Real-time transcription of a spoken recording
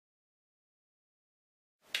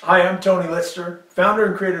Hi, I'm Tony Litster, founder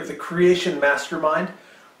and creator of the Creation Mastermind,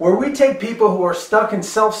 where we take people who are stuck in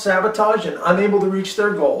self-sabotage and unable to reach their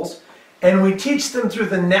goals, and we teach them through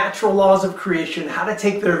the natural laws of creation how to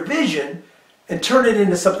take their vision and turn it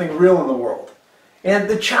into something real in the world. And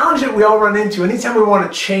the challenge that we all run into anytime we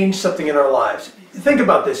want to change something in our lives, think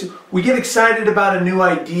about this. We get excited about a new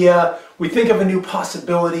idea, we think of a new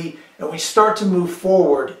possibility, and we start to move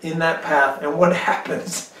forward in that path. And what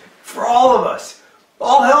happens for all of us?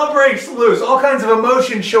 All hell breaks loose. All kinds of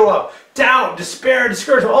emotions show up. Doubt, despair,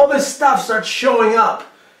 discouragement, all this stuff starts showing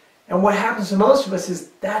up. And what happens to most of us is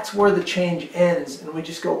that's where the change ends and we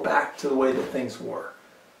just go back to the way that things were.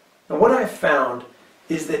 And what I've found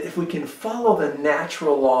is that if we can follow the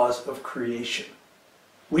natural laws of creation,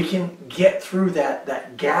 we can get through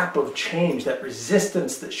that gap of change, that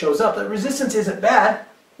resistance that shows up. That resistance isn't bad.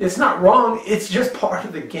 It's not wrong. It's just part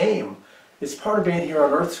of the game. It's part of being here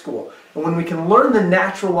on Earth School. And when we can learn the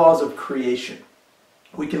natural laws of creation,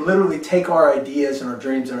 we can literally take our ideas and our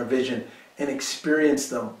dreams and our vision and experience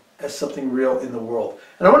them as something real in the world.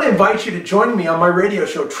 And I want to invite you to join me on my radio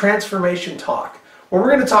show, Transformation Talk, where we're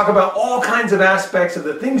going to talk about all kinds of aspects of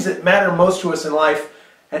the things that matter most to us in life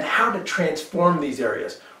and how to transform these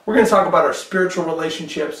areas. We're going to talk about our spiritual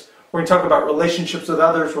relationships. We're going to talk about relationships with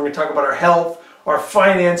others. We're going to talk about our health, our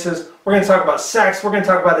finances. We're going to talk about sex. We're going to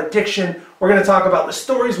talk about addiction. We're going to talk about the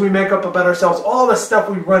stories we make up about ourselves, all the stuff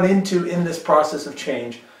we run into in this process of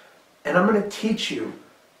change. And I'm going to teach you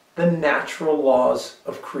the natural laws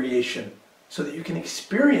of creation so that you can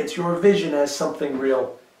experience your vision as something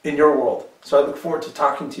real in your world. So I look forward to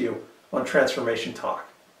talking to you on Transformation Talk.